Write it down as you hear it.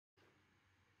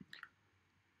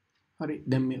හරි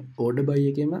දැන් මේ order by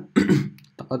එකේම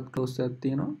තවත් clause එකක්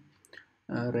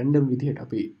තියෙනවා random විදිහට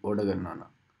අපි order කරනවා නම්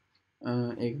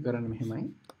ඒක කරන්න මෙහෙමයි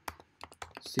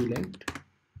select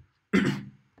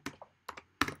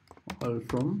all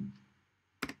from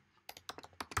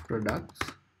products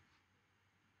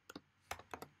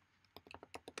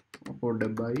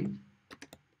order by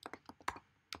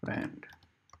RAND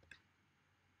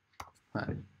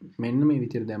හරි මෙන්න මේ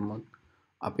විදිහට දැම්මොත්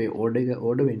අපේ order එක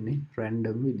order වෙන්නේ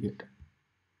random විදිහට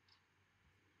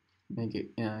මේක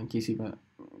කිසිම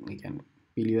කියන්නේ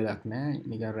පිළිවෙලක් නැහැ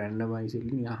නිකන්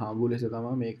randomizedly නිකන් හාඹු ලෙස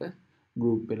තමයි මේක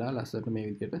group වෙලා ලස්සට මේ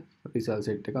විදිහට result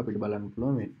set එක අපිට බලන්න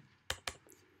පුළුවන් වෙන්නේ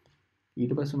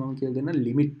ඊට පස්සේ මම කියලා දෙන්න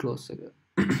limit clause එක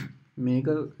මේක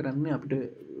කරන්නේ අපිට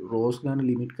rows ගන්න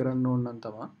limit කරන්න ඕන නම්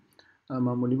තමයි මම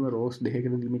මුලින්ම rows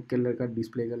දෙකකට limit කරලා එකක්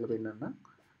display කරලා පෙන්නන්න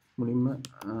මුලින්ම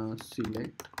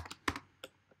select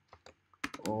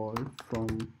all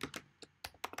from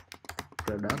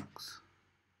products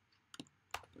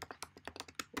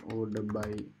order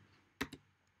by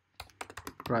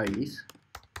price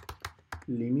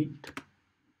limit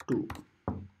 2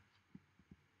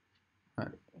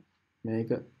 හරි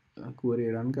මේක query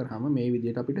run කරාම මේ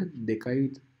විදිහට අපිට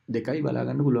දෙකයි බලා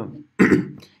ගන්න පුළුවන්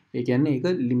ඒ කියන්නේ ඒක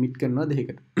limit කරනවා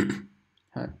දෙකකට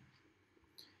හරි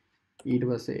ඊට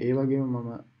පස්සේ ඒ වගේම මම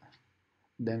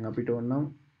දැන් අපිට ඕන නම්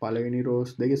පළවෙනි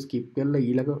rows දෙක skip කරලා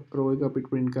ඊළඟ row එක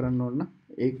අපිට print කරන්න ඕන නම්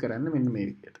ඒක කරන්න මෙන්න මේ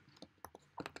විදිහට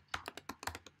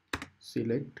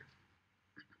select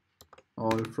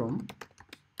all from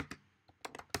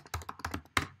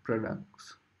products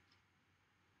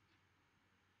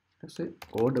let's say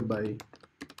order by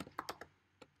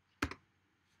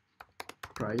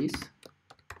price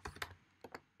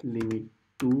limit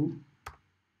 2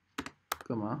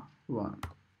 comma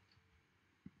 1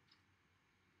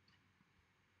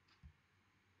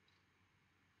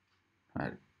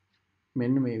 හරි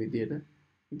මෙන්න මේ විදිහට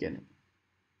කියන්නේ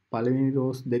පළවෙනි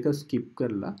rows දෙක skip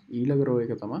කරලා ඊළඟ row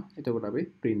එක තමයි එතකොට අපි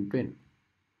print වෙන්නේ.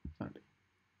 හරි.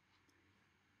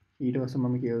 ඊට පස්සේ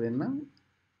මම කියලා දෙන්නම්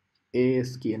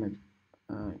as කියන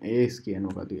as කියන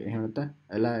මොකද? එහෙම නැත්නම්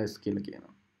alias කියලා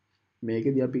කියනවා.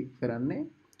 මේකෙදි අපි කරන්නේ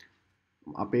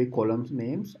අපේ columns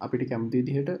names අපිට කැමති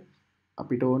විදිහට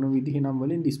අපිට ඕන විදිහ නම්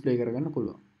වලින් display කරගන්න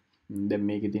පුළුවන්. දැන්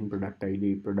මේකේ තියෙන product id,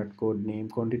 product code, name,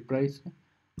 quantity, price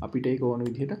අපිට ඒක ඕන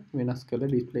විදිහට වෙනස්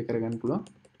කරලා display කරගන්න පුළුවන්.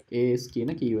 as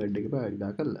කියන keyword එක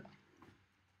භාවිතා කරලා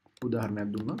උදාහරණයක්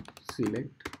දුන්නොත්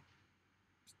select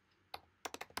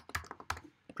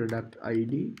product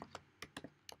id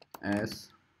as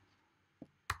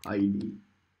id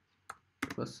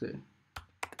පස්සේ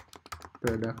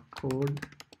product code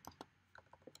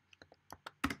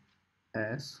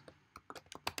as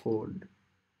code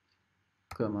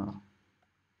comma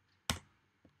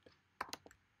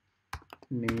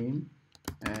name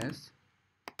as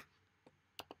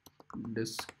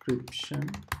description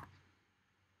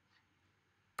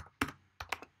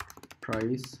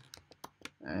price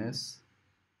as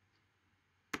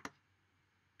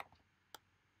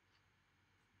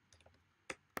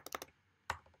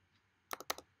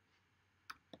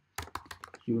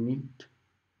unit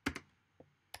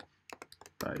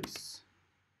price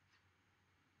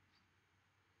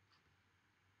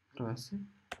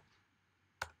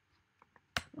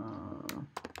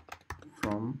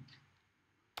from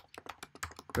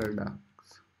products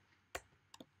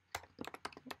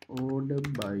order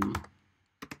by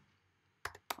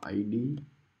id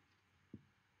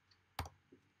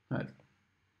හරි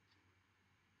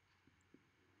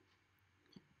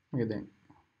මේක දැන්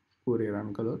query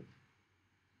run කළොත්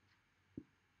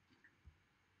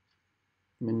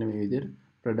මෙන්න මේ විදිහට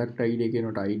product id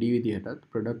කියනකොට id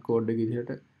විදිහටත් product code එක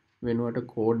විදිහට වෙනුවට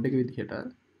code එක විදිහට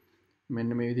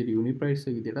මෙන්න මේ විදිහට unit price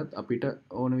එක විදිහටත් අපිට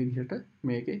ඕන විදිහට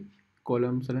මේකේ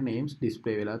columns වල names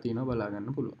display වෙලා තියෙනවා බලා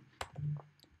ගන්න පුළුවන්.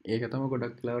 ඒක තමයි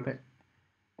ගොඩක් වෙලාවට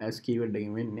as keyword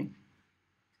එකෙන් වෙන්නේ.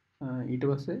 ඊට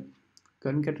පස්සේ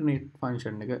concatenate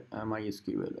function එක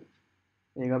MySQL.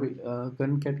 ඒක අපි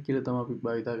concat කියලා තමයි අපි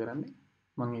භාවිතා කරන්නේ.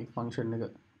 මම මේ function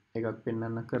එකක්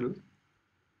පෙන්වන්න කරලා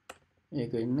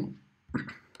ඒක ඉන්නේ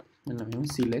මෙන්න මෙහෙම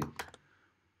select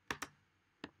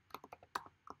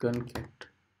concat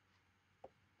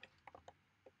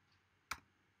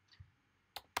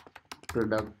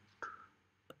product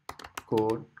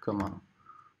code comma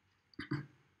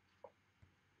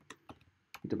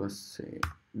ඊට පස්සේ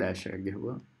dash එක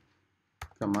ගහුවා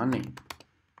comma name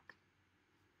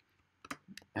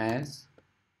as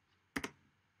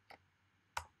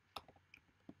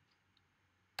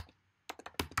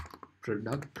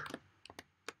product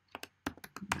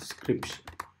description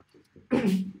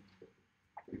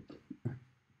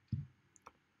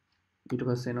ඊට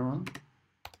පස්සේ එනවා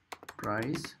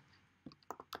price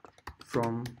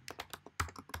from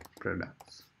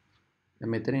products.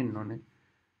 දැන් මෙතන එන්න ඕනේ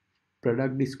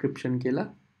product description කියලා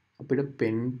අපිට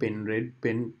pen red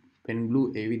pen blue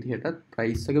ඒ විදිහටත්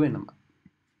price එක වෙනවා.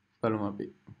 බලමු අපි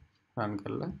run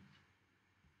කරලා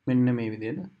මෙන්න මේ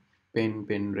විදිහට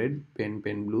pen red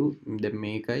pen blue දැන්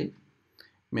මේකයි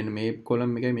මෙන්න මේ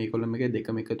කොලම් එකයි මේ කොලම් එකයි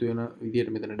දෙකම එකතු වෙන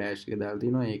විදිහට මෙතන dash එක දාලා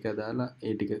තියෙනවා. ඒක දාලා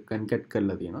ඒ ටික concat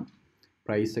කරලා තියෙනවා.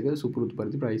 price එක සුපුරුදු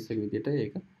පරිදි price එක විදිහට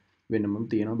ඒක වෙනමම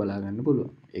තියෙනවා බලා ගන්න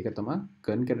පුළුවන්. ඒක තමයි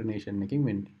concatenation එකකින්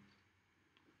වෙන්නේ.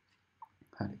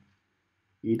 හරි.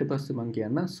 ඊට පස්සේ මම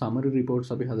කියන්න summary reports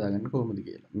අපි හදාගන්න කොහොමද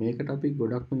කියලා. මේකට අපි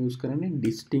ගොඩක්ම use කරන්නේ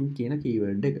distinct කියන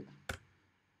keyword එක.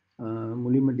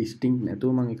 මුලින්ම distinct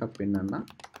නැතුව මම එකක් පෙන්නන්නම්.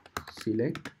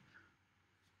 select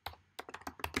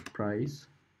price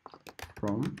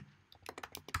from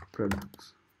products.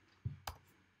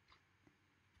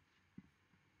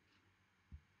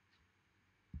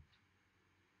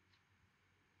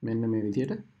 මෙන්න මේ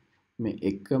විදිහට මේ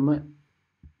එකම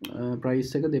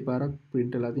price එක දෙපාරක්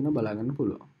print වෙලා තියෙනවා බලා ගන්න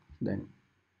පුළුවන්. දැන්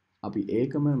අපි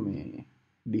ඒකම මේ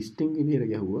distinct විදිහට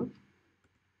ගැහුවොත්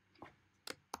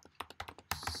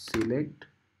select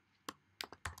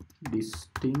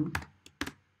distinct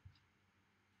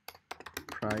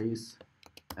price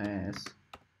as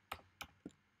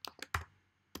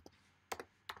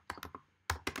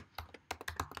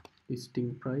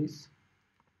distinct price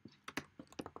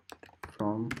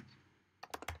from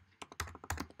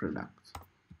products.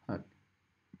 හරි.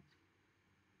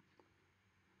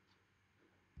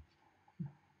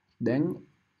 දැන්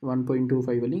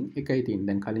 1.25 වලින් එකයි තියෙන්නේ.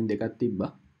 දැන් කලින් දෙකක්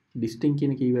තිබ්බා. distinct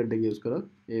කියන keyword එක use කරොත්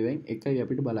ඒවෙන් එකයි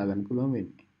අපිට බලා ගන්න පුළුවන්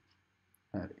වෙන්නේ.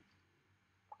 හරි.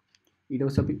 ඊට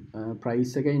පස්සේ අපි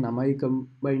price එකයි නමයි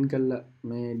combine කරලා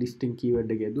මේ distinct keyword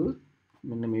එක යදුවොත්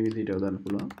මෙන්න මේ විදිහට යොදන්න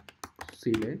පුළුවන්.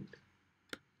 select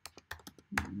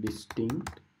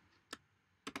distinct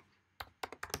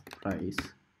price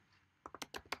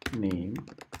name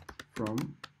from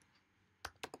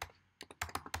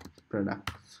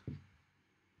products.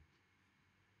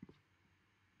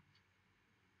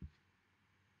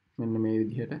 මෙන්න මේ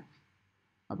විදිහට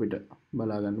අපිට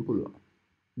බලා ගන්න පුළුවන්.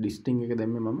 distinct එක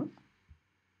දැම්මේ මම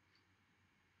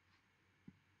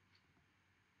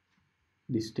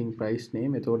distinct price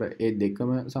name. එතකොට ඒ දෙකම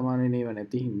සමාන නේව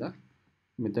නැති හින්දා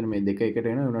මෙතන මේ දෙක එකට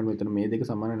එනවා. උනත් මෙතන මේ දෙක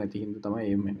සමාන නැති හින්දා තමයි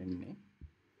එහෙම වෙන්නේ.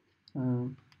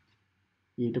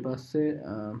 ඊට පස්සේ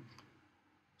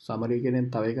summary එකෙන්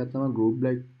තව එකක් තමයි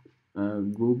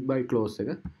group by clause එක.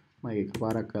 මම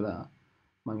එකපාරක් කළා.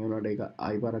 මම ඒනට ඒක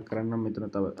ආයි පාරක් කරන්නම්. මෙතන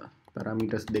තව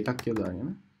parameters දෙකක් යොදාගෙන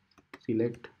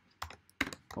select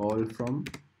all from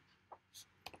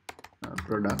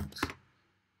products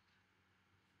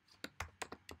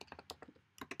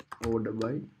order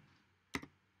by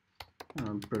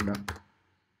product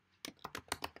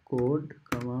code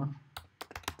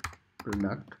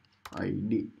product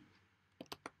id.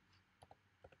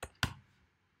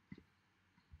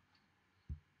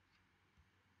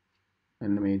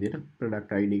 මෙන්න මේ විදිහට product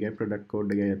id එකයි product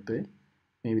code එකයි ඇත්තේ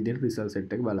මේ විදිහට result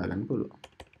set එක බලා ගන්න පුළුවන්.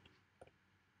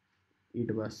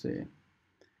 ඊට පස්සේ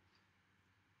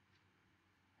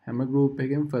හැම group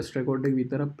එකෙම first record එක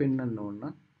විතරක් පෙන්වන්න ඕන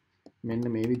නම් මෙන්න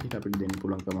මේ විදිහට අපිට දෙන්න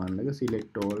පුළුවන් command එක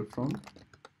select all from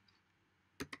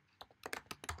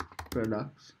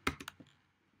products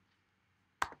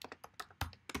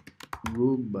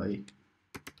group by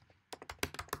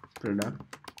product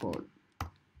code.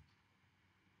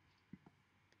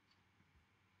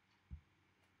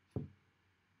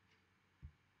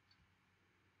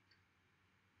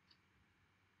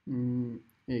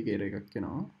 ඒක error එකක්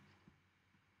එනවා.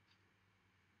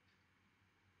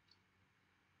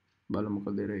 බලමු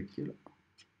මොකද error එක කියලා.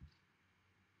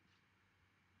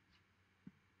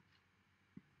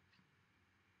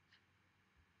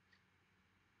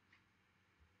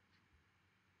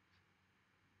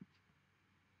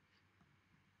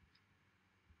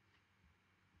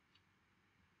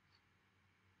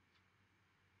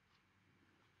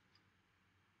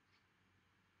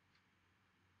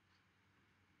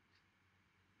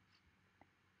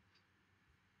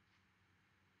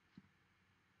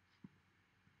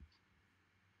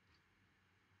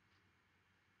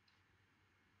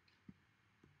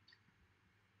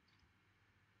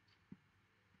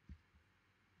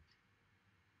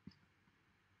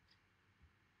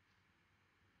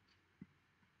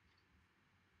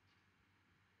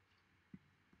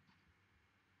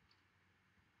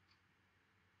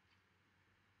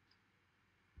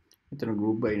 මෙතන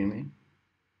group by නෙමෙයි.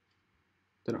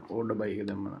 මෙතන order by එක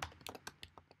දැම්මම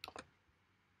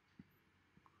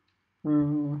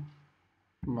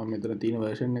මම මෙතන තියෙන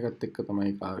version එකත් එක්ක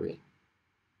තමයි කාවේ.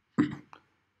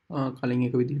 කලින්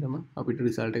එක විදිහටම අපිට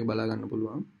රිසල්ට් එක බලා ගන්න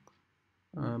පුළුවන්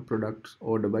products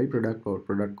order by product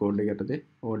code එකටද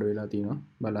order වෙලා තියෙනවා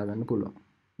බලා ගන්න පුළුවන්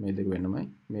මේ දෙක වෙනමයි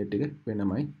මේ ටික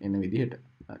වෙනමයි එන විදිහට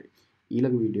හරි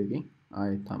ඊළඟ වීඩියෝ එකෙන්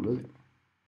ආයෙත් හම්බ වෙමු